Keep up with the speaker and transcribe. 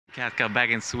Kat got back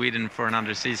in Sweden for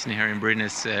another season here in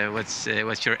Brynäs.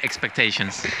 What's your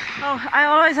expectations? Oh, I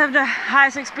always have the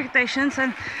highest expectations,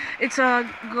 and it's all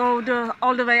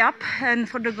the way up and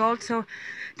for the gold. So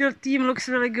the team looks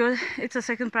really good. It's a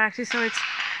second practice, so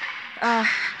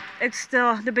it's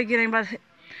still the beginning, but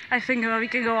I think we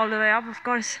can go all the way up, of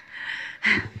course.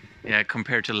 Yeah,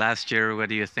 compared to last year, what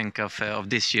do you think of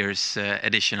this year's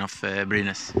edition of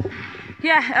Brynäs?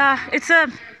 Yeah,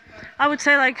 I would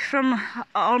say like from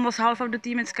almost half of the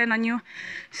team it's kind of new.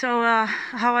 So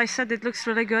how I said, it looks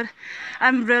really good.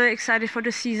 I'm really excited for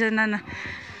the season, and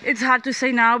it's hard to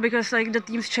say now because like the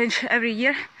teams change every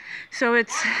year. So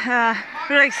it's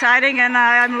really exciting, and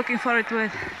I'm looking forward to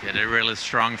it. You had a really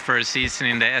strong first season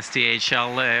in the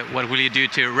STHL. What will you do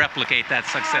to replicate that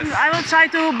success? I will try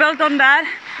to build on that.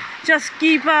 Just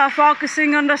keep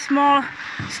focusing on the small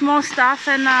stuff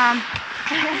and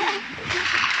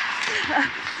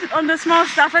on the small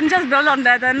stuff, and just build on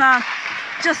that, and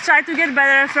just try to get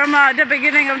better from the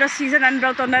beginning of the season and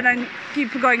build on that and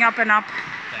keep going up and up.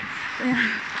 Thanks.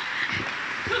 Yeah.